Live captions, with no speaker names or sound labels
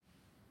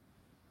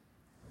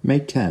May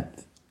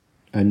 10th,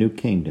 A New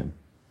Kingdom,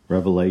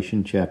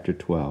 Revelation chapter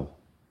 12.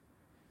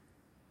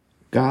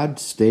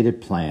 God's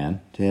stated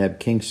plan to have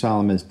King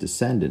Solomon's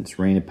descendants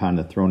reign upon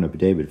the throne of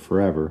David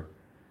forever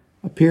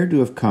appeared to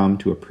have come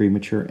to a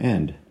premature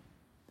end.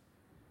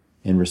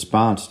 In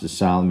response to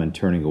Solomon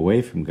turning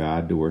away from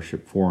God to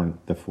worship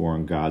the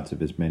foreign gods of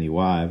his many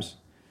wives,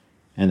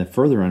 and the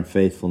further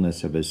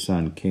unfaithfulness of his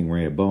son King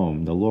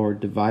Rehoboam, the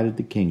Lord divided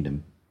the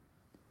kingdom.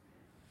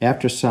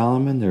 After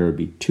Solomon, there would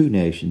be two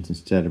nations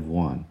instead of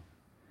one,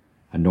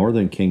 a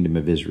northern kingdom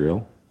of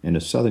Israel and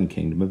a southern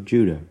kingdom of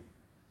Judah.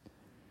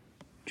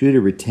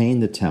 Judah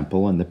retained the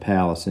temple and the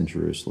palace in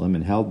Jerusalem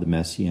and held the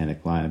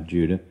messianic line of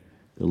Judah,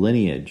 the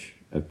lineage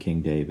of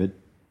King David,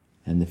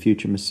 and the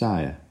future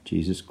Messiah,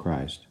 Jesus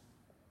Christ.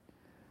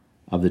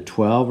 Of the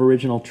 12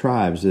 original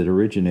tribes that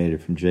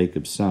originated from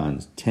Jacob's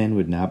sons, 10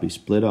 would now be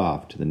split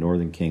off to the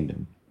northern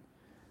kingdom.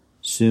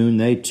 Soon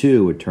they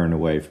too would turn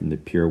away from the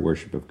pure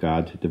worship of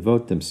God to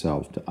devote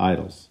themselves to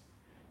idols,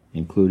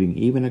 including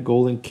even a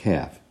golden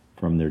calf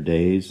from their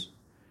days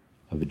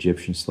of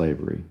Egyptian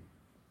slavery.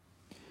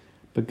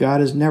 But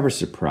God is never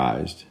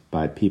surprised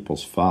by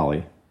people's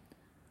folly.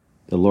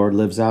 The Lord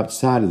lives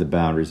outside of the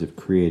boundaries of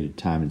created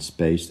time and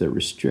space that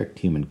restrict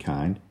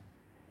humankind,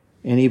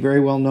 and he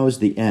very well knows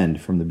the end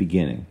from the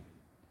beginning.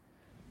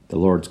 The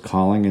Lord's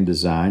calling and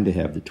design to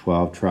have the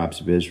 12 tribes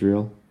of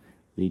Israel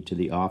lead to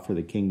the offer of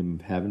the kingdom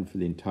of heaven for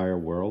the entire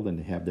world and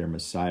to have their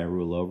Messiah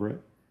rule over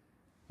it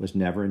was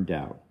never in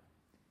doubt.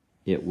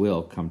 It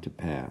will come to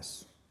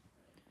pass.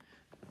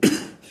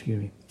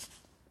 Excuse me.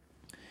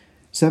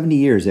 70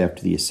 years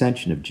after the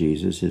ascension of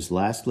Jesus, his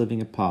last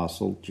living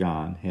apostle,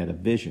 John, had a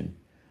vision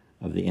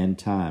of the end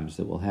times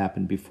that will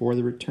happen before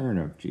the return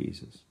of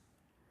Jesus.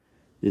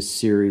 This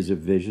series of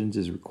visions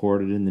is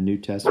recorded in the New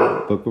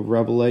Testament book of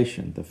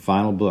Revelation, the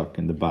final book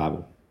in the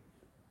Bible.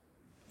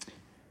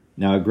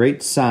 Now a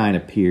great sign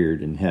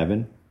appeared in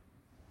heaven,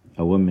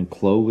 a woman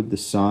clothed with the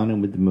sun and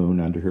with the moon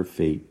under her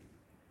feet,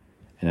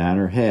 and on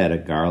her head a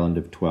garland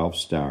of 12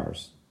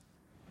 stars.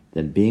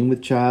 Then being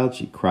with child,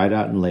 she cried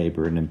out in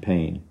labor and in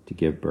pain to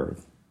give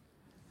birth.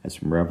 That's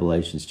from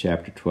Revelation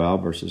chapter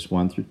 12, verses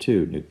 1 through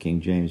 2, New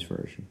King James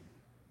Version.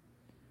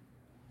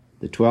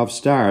 The 12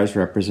 stars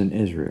represent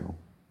Israel.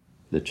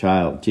 The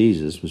child,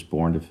 Jesus, was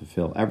born to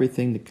fulfill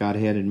everything that God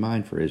had in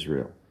mind for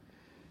Israel,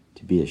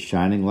 to be a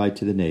shining light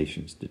to the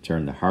nations, to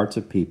turn the hearts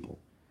of people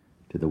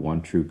to the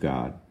one true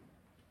God.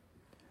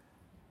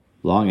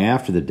 Long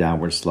after the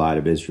downward slide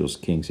of Israel's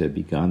kings had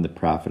begun, the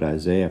prophet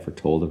Isaiah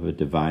foretold of a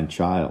divine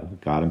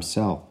child, God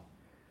himself,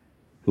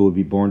 who would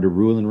be born to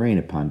rule and reign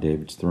upon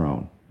David's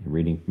throne.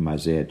 Reading from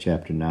Isaiah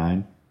chapter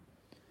 9,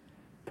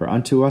 For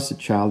unto us a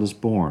child is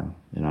born,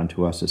 and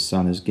unto us a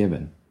son is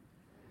given,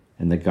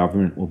 and the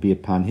government will be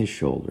upon his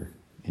shoulder,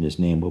 and his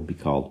name will be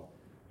called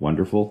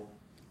Wonderful,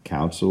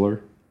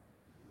 Counselor,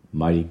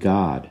 Mighty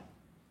God,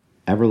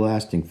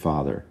 Everlasting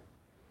Father,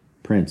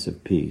 Prince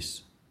of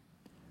Peace.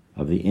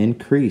 Of the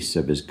increase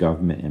of his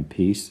government and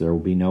peace there will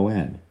be no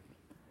end,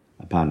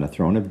 upon the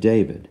throne of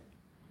David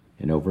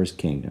and over his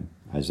kingdom.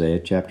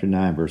 Isaiah chapter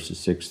 9, verses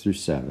 6 through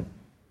 7,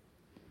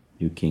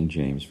 New King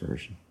James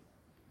Version.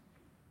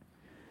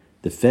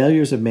 The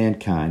failures of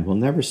mankind will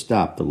never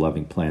stop the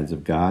loving plans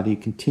of God. He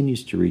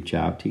continues to reach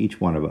out to each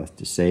one of us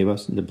to save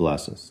us and to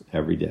bless us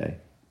every day.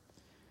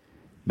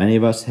 Many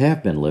of us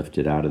have been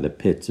lifted out of the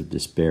pits of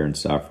despair and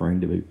suffering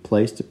to be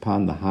placed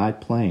upon the high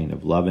plane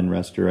of love and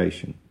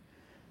restoration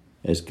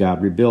as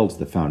God rebuilds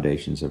the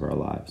foundations of our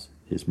lives.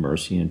 His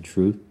mercy and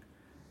truth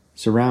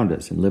surround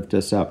us and lift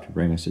us up to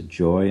bring us a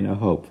joy and a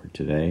hope for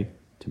today,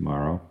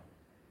 tomorrow,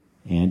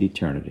 and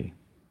eternity.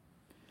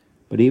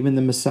 But even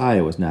the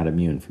Messiah was not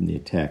immune from the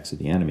attacks of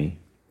the enemy.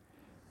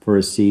 For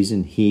a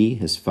season, he,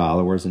 his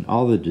followers, and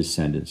all the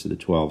descendants of the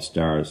 12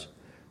 stars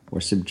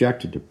were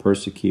subjected to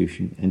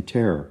persecution and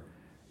terror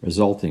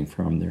resulting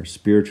from their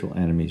spiritual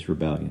enemy's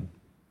rebellion.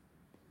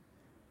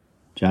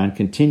 John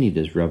continued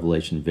his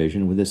revelation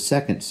vision with a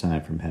second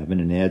sign from heaven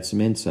and adds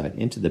some insight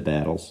into the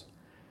battles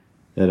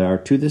that are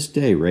to this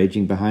day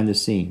raging behind the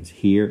scenes,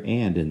 here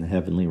and in the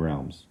heavenly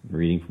realms.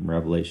 Reading from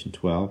Revelation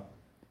 12.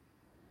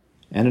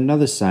 And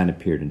another sign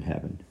appeared in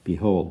heaven.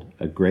 Behold,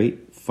 a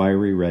great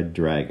fiery red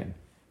dragon,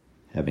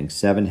 having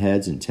 7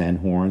 heads and 10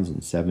 horns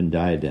and 7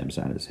 diadems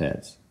on his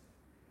heads.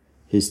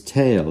 His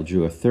tail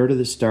drew a third of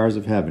the stars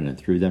of heaven and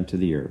threw them to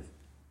the earth.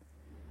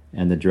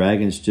 And the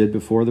dragon stood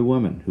before the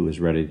woman who was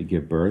ready to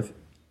give birth,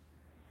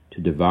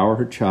 to devour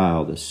her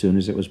child as soon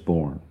as it was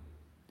born.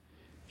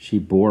 She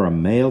bore a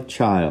male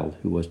child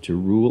who was to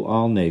rule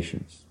all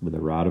nations with a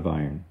rod of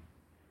iron,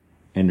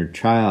 and her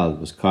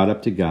child was caught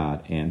up to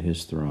God and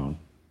his throne.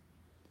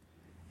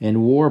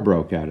 And war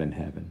broke out in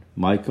heaven.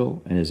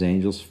 Michael and his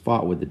angels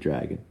fought with the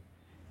dragon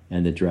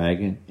and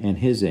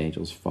his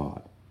angels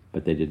fought,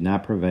 but they did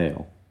not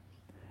prevail.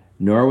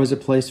 Nor was a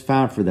place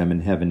found for them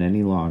in heaven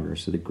any longer,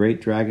 so the great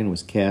dragon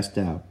was cast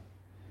out,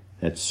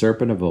 that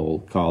serpent of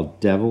old, called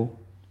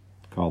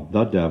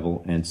the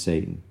devil and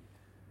Satan,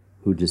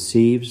 who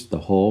deceives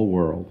the whole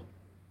world.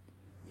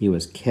 He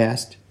was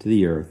cast to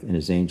the earth, and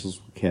his angels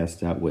were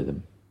cast out with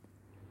him.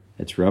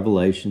 It's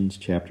Revelations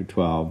chapter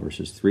 12,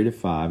 verses 3 to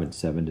 5 and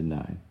 7 to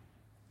 9.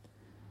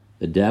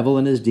 The devil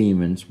and his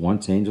demons,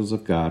 once angels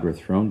of God, were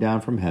thrown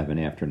down from heaven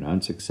after an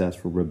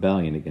unsuccessful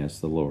rebellion against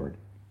the Lord.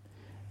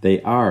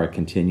 They are a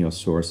continual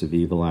source of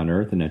evil on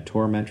earth and a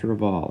tormentor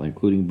of all,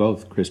 including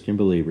both Christian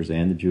believers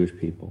and the Jewish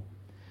people,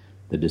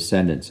 the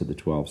descendants of the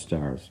 12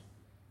 stars.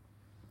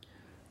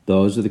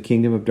 Those of the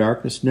kingdom of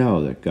darkness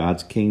know that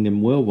God's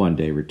kingdom will one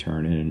day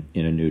return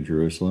in a new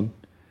Jerusalem,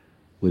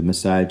 with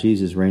Messiah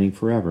Jesus reigning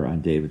forever on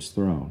David's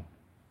throne.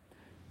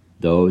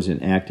 Those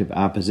in active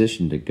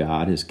opposition to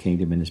God, his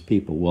kingdom, and his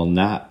people will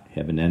not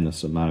have an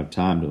endless amount of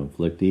time to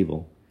inflict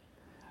evil.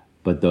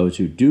 But those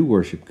who do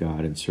worship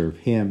God and serve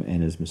him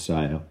and his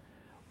Messiah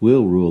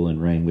will rule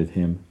and reign with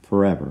him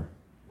forever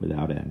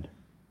without end.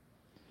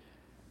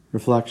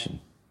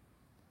 Reflection.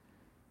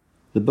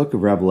 The book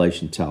of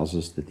Revelation tells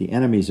us that the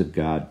enemies of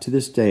God to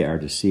this day are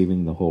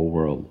deceiving the whole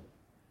world.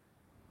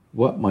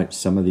 What might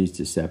some of these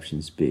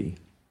deceptions be?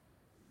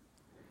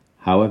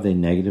 How have they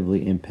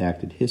negatively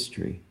impacted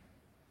history?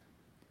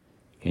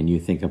 Can you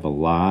think of a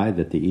lie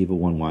that the evil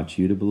one wants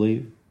you to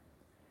believe?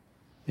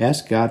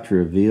 Ask God to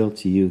reveal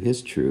to you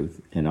his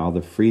truth and all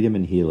the freedom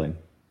and healing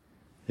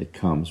that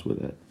comes with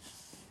it.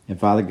 And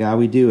Father God,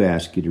 we do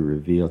ask you to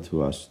reveal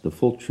to us the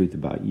full truth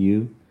about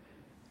you,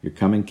 your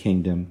coming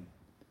kingdom,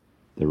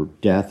 the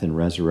death and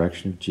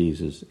resurrection of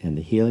Jesus, and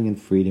the healing and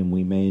freedom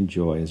we may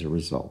enjoy as a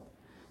result.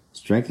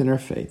 Strengthen our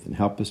faith and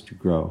help us to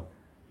grow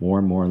more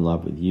and more in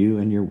love with you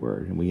and your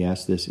word. And we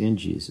ask this in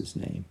Jesus'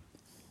 name.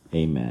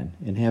 Amen.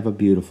 And have a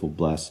beautiful,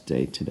 blessed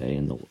day today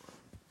in the Lord.